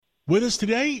With us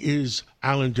today is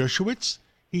Alan Dershowitz.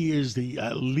 He is the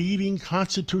leading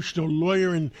constitutional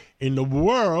lawyer in the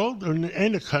world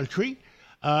and the country.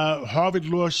 Harvard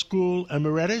Law School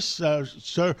emeritus,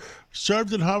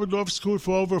 served at Harvard Law School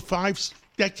for over 5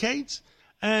 decades,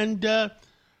 and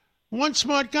one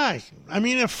smart guy. I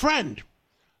mean, a friend.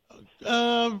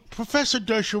 Professor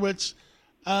Dershowitz,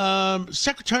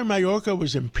 Secretary Mayorkas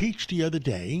was impeached the other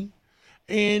day,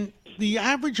 and the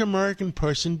average American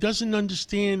person doesn't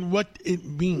understand what it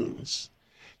means.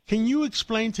 Can you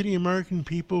explain to the American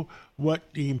people what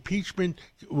the impeachment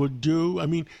would do? I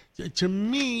mean, to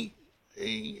me,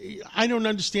 I don't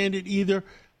understand it either.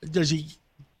 Does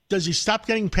he stop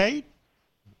getting paid?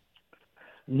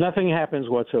 Nothing happens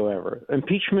whatsoever.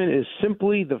 Impeachment is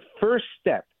simply the first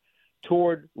step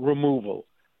toward removal.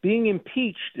 Being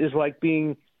impeached is like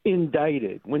being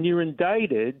indicted. When you're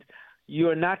indicted, you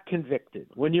are not convicted.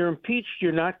 When you're impeached,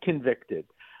 you're not convicted.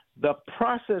 The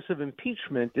process of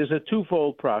impeachment is a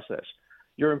twofold process.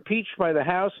 You're impeached by the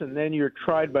House, and then you're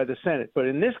tried by the Senate. But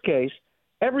in this case,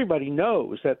 everybody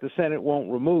knows that the Senate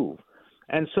won't remove.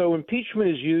 And so impeachment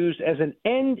is used as an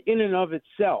end in and of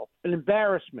itself, an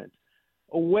embarrassment,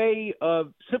 a way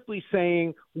of simply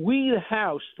saying, we, the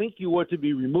House, think you ought to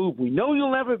be removed. We know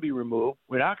you'll never be removed.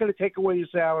 We're not going to take away your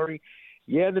salary.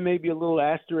 Yeah, there may be a little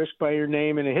asterisk by your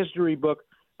name in a history book,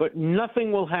 but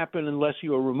nothing will happen unless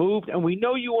you are removed, and we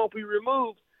know you won't be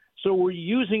removed. So we're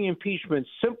using impeachment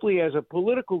simply as a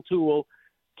political tool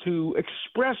to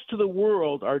express to the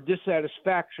world our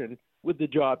dissatisfaction with the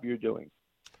job you're doing.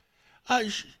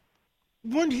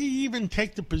 Wouldn't he even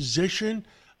take the position,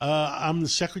 I'm the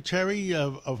Secretary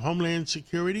of Homeland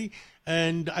Security,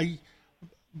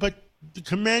 but the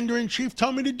Commander-in-Chief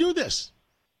told me to do this?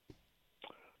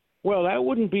 Well, that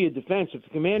wouldn't be a defense. If the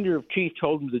Commander-in-Chief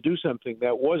told him to do something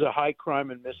that was a high crime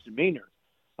and misdemeanor,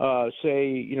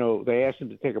 say, they asked him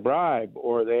to take a bribe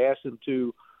or they asked him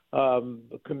to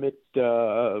commit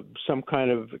some kind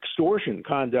of extortion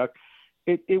conduct,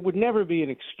 it would never be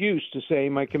an excuse to say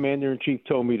my Commander-in-Chief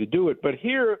told me to do it. But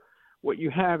here what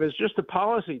you have is just a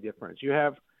policy difference. You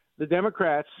have the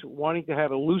Democrats wanting to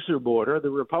have a looser border, the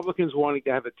Republicans wanting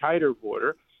to have a tighter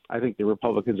border. I think the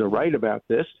Republicans are right about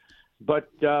this.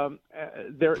 But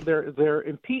they're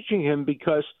impeaching him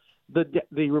because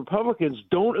the Republicans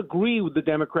don't agree with the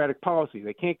Democratic policy.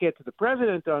 They can't get to the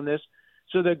president on this,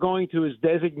 so they're going to his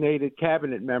designated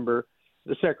cabinet member,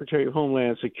 the Secretary of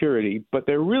Homeland Security. But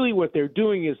what they're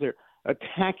doing is they're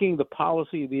attacking the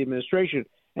policy of the administration,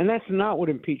 and that's not what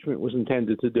impeachment was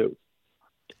intended to do.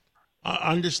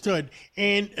 Understood.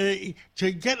 And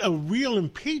to get a real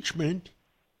impeachment,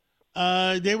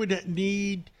 they would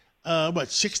need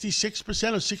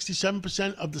 66% or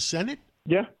 67% of the Senate?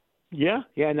 Yeah,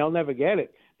 and they'll never get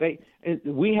it.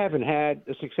 We haven't had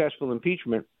a successful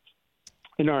impeachment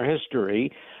in our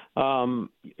history. It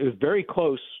was very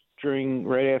close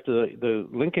right after the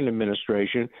Lincoln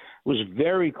administration. It was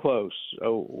very close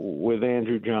with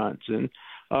Andrew Johnson,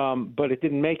 but it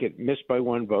didn't make it, missed by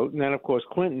one vote. And then, of course,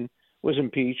 Clinton was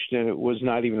impeached, and it was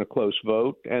not even a close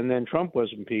vote. And then Trump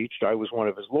was impeached. I was one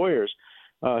of his lawyers.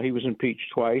 He was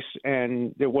impeached twice,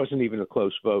 and there wasn't even a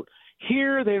close vote.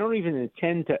 Here, they don't even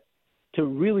intend to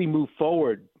really move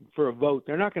forward for a vote.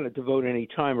 They're not going to devote any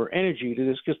time or energy to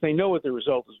this because they know what the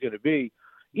result is going to be.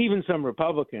 Even some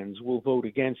Republicans will vote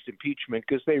against impeachment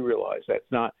because they realize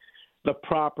that's not the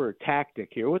proper tactic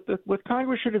here. What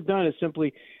Congress should have done is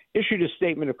simply issued a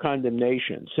statement of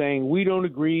condemnation saying we don't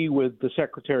agree with the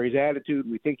Secretary's attitude.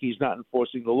 We think he's not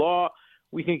enforcing the law.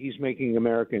 We think he's making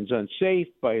Americans unsafe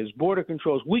by his border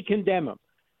controls. We condemn him.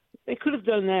 They could have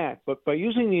done that, but by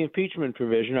using the impeachment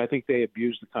provision, I think they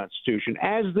abused the Constitution,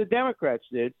 as the Democrats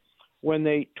did when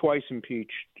they twice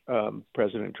impeached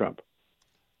President Trump.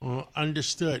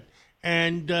 Understood.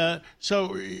 And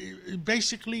so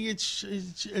basically it's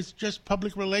just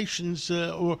public relations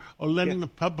or letting the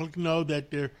public know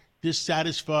that they're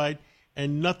dissatisfied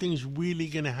and nothing's really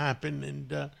going to happen.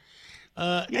 And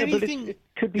anything, but it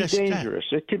could be dangerous.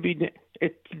 It could be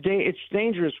it's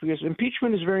dangerous because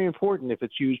impeachment is very important if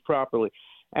it's used properly.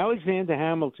 Alexander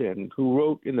Hamilton, who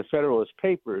wrote in the Federalist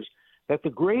Papers that the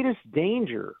greatest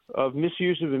danger of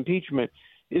misuse of impeachment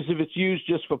is if it's used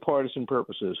just for partisan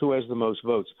purposes, who has the most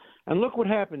votes. And look what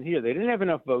happened here. They didn't have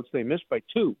enough votes. They missed by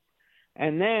 2.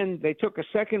 And then they took a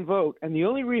second vote, and the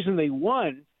only reason they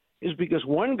won is because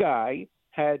one guy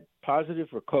had positive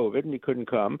for COVID and he couldn't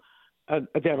come,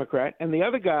 a Democrat, and the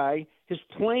other guy, his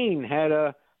plane had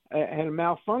a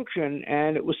malfunction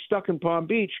and it was stuck in Palm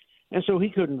Beach, and so he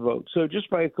couldn't vote. So just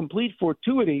by a complete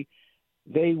fortuity,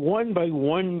 they won by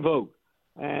 1 vote.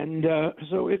 And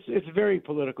so it's very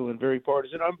political and very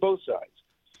partisan on both sides.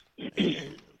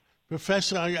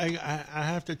 Professor, I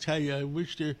have to tell you, I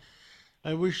wish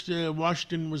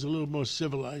Washington was a little more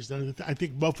civilized. I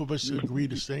think both of us agree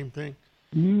the same thing.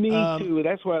 Me too.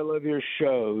 That's why I love your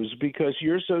shows, because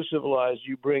you're so civilized.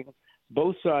 You bring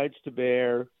both sides to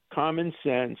bear, common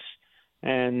sense,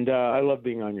 and I love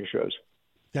being on your shows.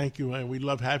 Thank you, and we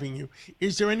love having you.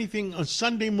 Is there anything on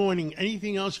Sunday morning,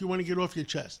 anything else you want to get off your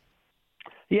chest?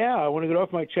 Yeah, I want to get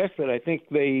off my chest that I think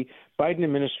the Biden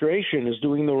administration is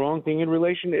doing the wrong thing in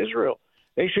relation to Israel.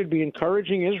 They should be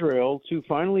encouraging Israel to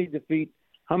finally defeat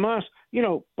Hamas. You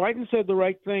know, Biden said the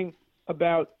right thing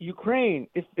about Ukraine.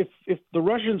 If the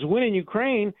Russians win in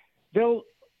Ukraine, they'll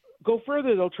go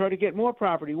further. They'll try to get more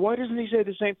property. Why doesn't he say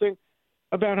the same thing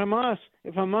about Hamas?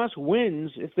 If Hamas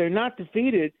wins, if they're not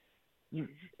defeated,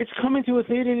 it's coming to a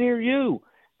theater near you.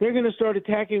 They're going to start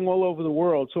attacking all over the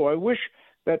world. So I wish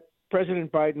that President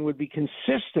Biden would be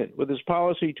consistent with his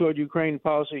policy toward Ukraine,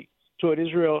 policy toward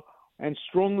Israel, and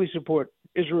strongly support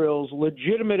Israel's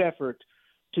legitimate effort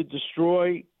to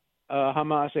destroy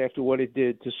Hamas after what it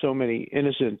did to so many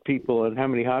innocent people and how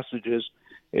many hostages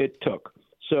it took.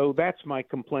 So that's my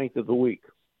complaint of the week.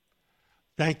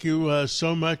 Thank you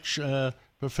so much,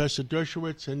 Professor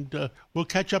Dershowitz, and we'll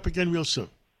catch up again real soon.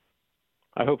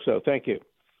 I hope so. Thank you.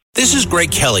 This is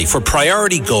Greg Kelly for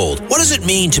Priority Gold. What does it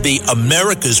mean to be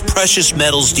America's precious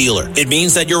metals dealer? It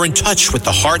means that you're in touch with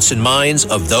the hearts and minds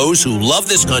of those who love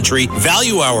this country,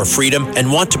 value our freedom, and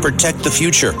want to protect the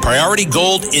future. Priority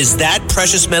Gold is that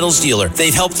precious metals dealer.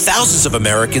 They've helped thousands of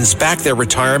Americans back their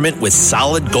retirement with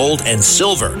solid gold and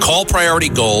silver. Call Priority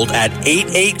Gold at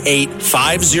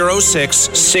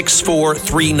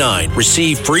 888-506-6439.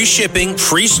 Receive free shipping,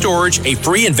 free storage, a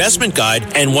free investment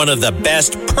guide, and one of the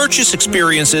best purchase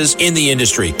experiences in the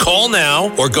industry. Call now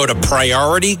or go to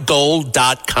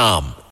PriorityGold.com.